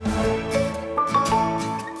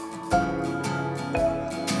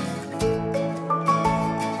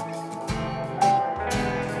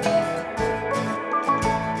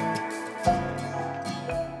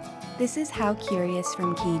This is How Curious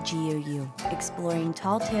from KGOU, exploring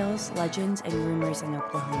tall tales, legends, and rumors in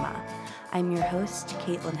Oklahoma. I'm your host,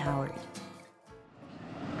 Caitlin Howard.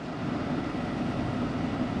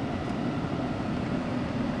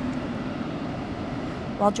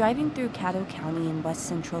 While driving through Caddo County in west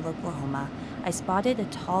central Oklahoma, I spotted a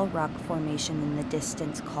tall rock formation in the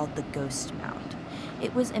distance called the Ghost Mound.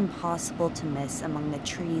 It was impossible to miss among the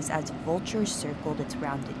trees as vultures circled its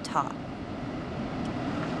rounded top.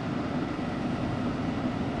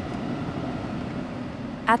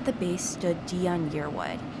 At the base stood Dion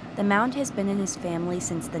Yearwood. The mound has been in his family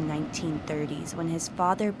since the 1930s when his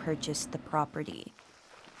father purchased the property.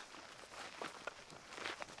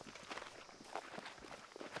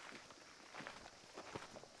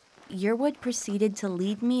 Yearwood proceeded to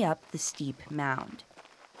lead me up the steep mound.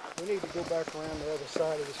 We need to go back around the other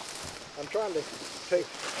side of this. I'm trying to take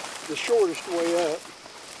the shortest way up.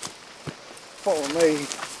 Follow me.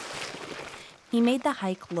 He made the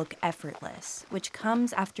hike look effortless, which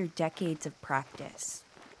comes after decades of practice.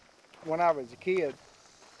 When I was a kid,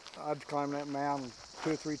 I'd climb that mountain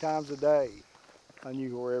 2 or 3 times a day. I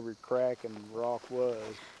knew where every crack and rock was.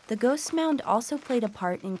 The Ghost Mound also played a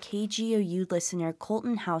part in KGOU listener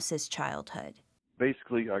Colton House's childhood.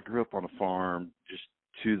 Basically, I grew up on a farm just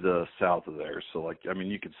to the south of there. So,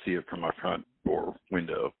 you could see it from my front door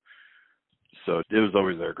window. So it was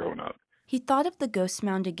always there growing up. He thought of the Ghost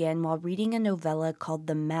Mound again while reading a novella called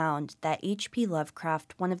The Mound that H.P.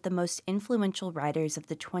 Lovecraft, one of the most influential writers of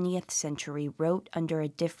the 20th century, wrote under a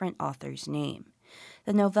different author's name.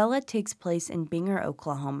 The novella takes place in Binger,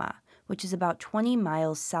 Oklahoma, which is about 20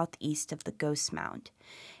 miles southeast of the Ghost Mound.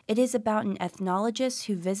 It is about an ethnologist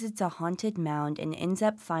who visits a haunted mound and ends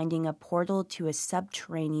up finding a portal to a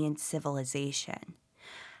subterranean civilization.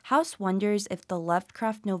 House wonders if the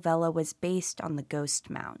Lovecraft novella was based on the Ghost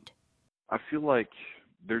Mound. I feel like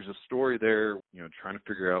there's a story there, trying to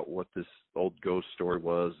figure out what this old ghost story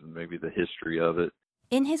was and maybe the history of it.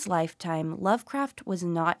 In his lifetime, Lovecraft was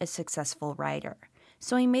not a successful writer,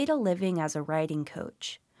 so he made a living as a writing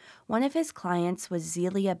coach. One of his clients was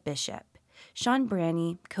Zelia Bishop. Sean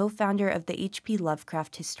Branney, co-founder of the H.P.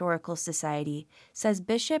 Lovecraft Historical Society, says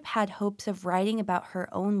Bishop had hopes of writing about her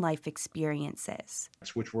own life experiences,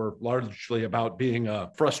 which were largely about being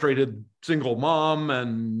a frustrated single mom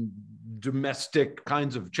and domestic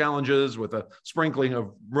kinds of challenges with a sprinkling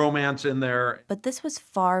of romance in there. But this was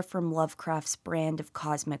far from Lovecraft's brand of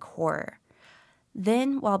cosmic horror.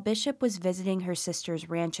 Then, while Bishop was visiting her sister's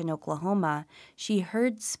ranch in Oklahoma, she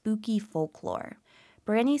heard spooky folklore.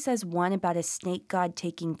 Branney says one about a snake god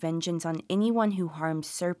taking vengeance on anyone who harmed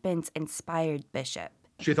serpents inspired Bishop.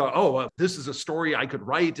 She thought, this is a story I could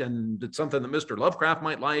write, and it's something that Mr. Lovecraft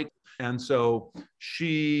might like. And so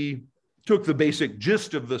she took the basic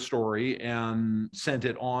gist of the story and sent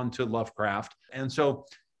it on to Lovecraft. And so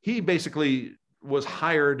he basically was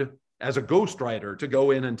hired as a ghostwriter to go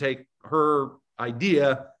in and take her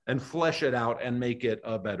idea and flesh it out and make it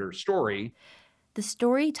a better story. The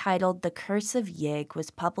story, titled The Curse of Yig,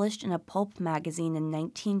 was published in a pulp magazine in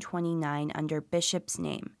 1929 under Bishop's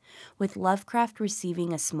name, with Lovecraft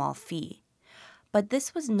receiving a small fee. But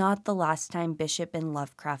this was not the last time Bishop and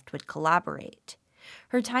Lovecraft would collaborate.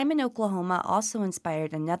 Her time in Oklahoma also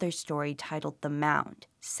inspired another story titled The Mound,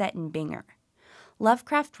 set in Binger.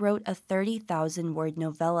 Lovecraft wrote a 30,000-word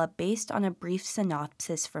novella based on a brief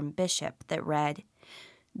synopsis from Bishop that read,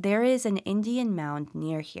 "There is an Indian mound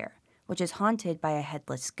near here, which is haunted by a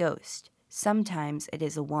headless ghost. Sometimes it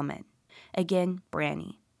is a woman." Again,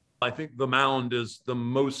 Branney. I think The Mound is the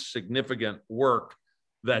most significant work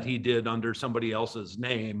that he did under somebody else's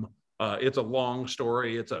name. It's a long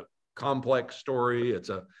story. It's a complex story. It's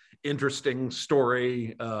a interesting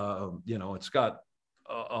story. It's got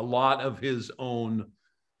a lot of his own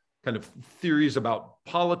kind of theories about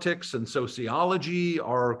politics and sociology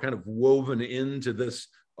are kind of woven into this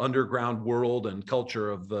underground world and culture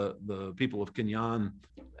of the people of Kenyan,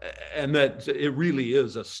 and that it really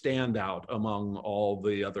is a standout among all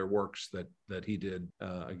the other works that he did,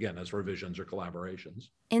 again, as revisions or collaborations.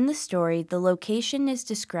 In the story, the location is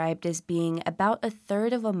described as being about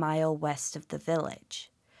 1/3 of a mile west of the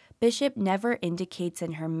village. Bishop never indicates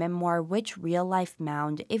in her memoir which real-life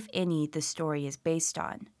mound, if any, the story is based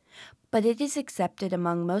on. But it is accepted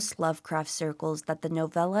among most Lovecraft circles that the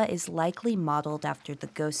novella is likely modeled after the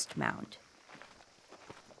Ghost Mound.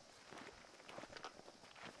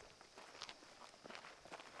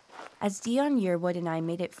 As Dion Yearwood and I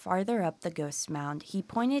made it farther up the Ghost Mound, he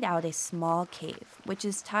pointed out a small cave, which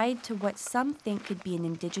is tied to what some think could be an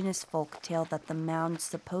indigenous folk tale that the mound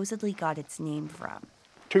supposedly got its name from.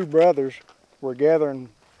 2 brothers were gathering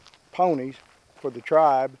ponies for the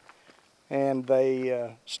tribe, and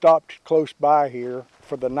they stopped close by here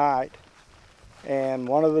for the night. And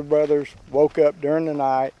one of the brothers woke up during the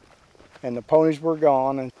night, and the ponies were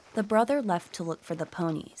gone. And The brother left to look for the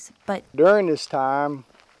ponies, but during this time,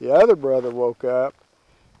 the other brother woke up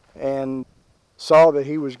and saw that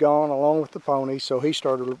he was gone along with the ponies, so he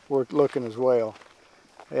started looking as well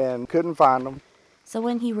and couldn't find them. so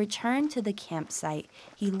when he returned to the campsite,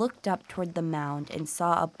 he looked up toward the mound and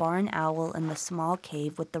saw a barn owl in the small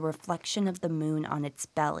cave with the reflection of the moon on its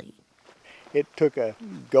belly. It took a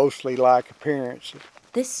ghostly-like appearance.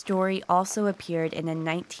 This story also appeared in a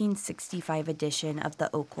 1965 edition of the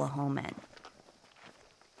Oklahoman.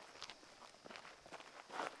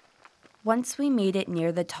 Once we made it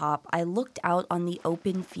near the top, I looked out on the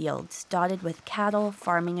open fields dotted with cattle,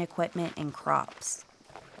 farming equipment, and crops.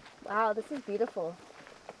 Wow, this is beautiful.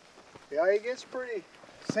 Yeah, it gets pretty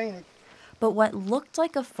scenic. But what looked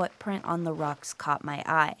like a footprint on the rocks caught my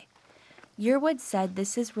eye. Yearwood said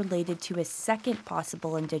this is related to a second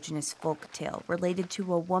possible indigenous folk tale related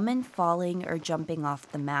to a woman falling or jumping off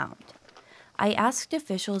the mound. I asked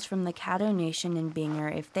officials from the Caddo Nation in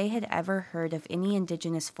Binger if they had ever heard of any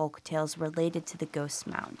indigenous folk tales related to the ghost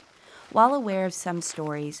mound. While aware of some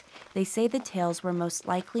stories, they say the tales were most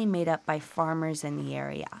likely made up by farmers in the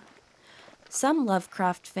area. Some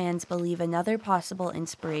Lovecraft fans believe another possible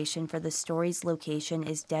inspiration for the story's location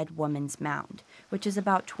is Dead Woman's Mound, which is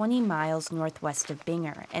about 20 miles northwest of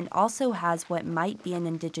Binger and also has what might be an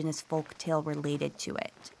indigenous folk tale related to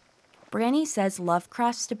it. Branny says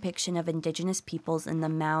Lovecraft's depiction of indigenous peoples in the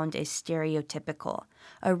mound is stereotypical,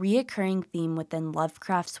 a reoccurring theme within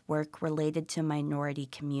Lovecraft's work related to minority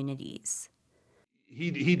communities.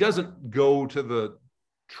 He doesn't go to the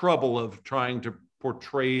trouble of trying to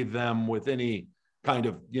portray them with any kind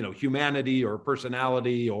of, humanity or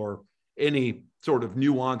personality or any sort of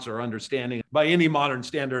nuance or understanding. By any modern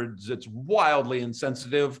standards, it's wildly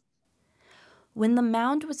insensitive. When the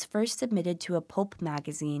mound was first submitted to a pulp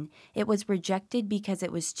magazine, it was rejected because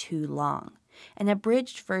it was too long. An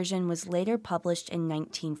abridged version was later published in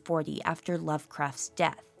 1940 after Lovecraft's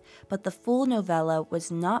death, but the full novella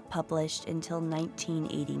was not published until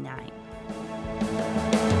 1989.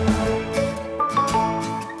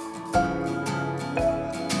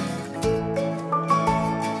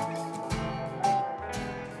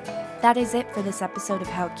 That is it for this episode of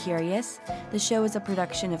How Curious. The show is a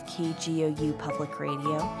production of KGOU Public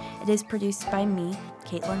Radio. It is produced by me,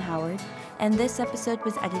 Caitlin Howard, and this episode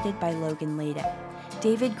was edited by Logan Lada.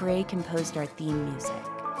 David Gray composed our theme music.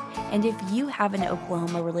 And if you have an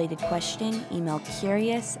Oklahoma-related question, email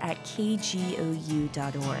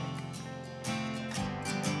curious@kgou.org.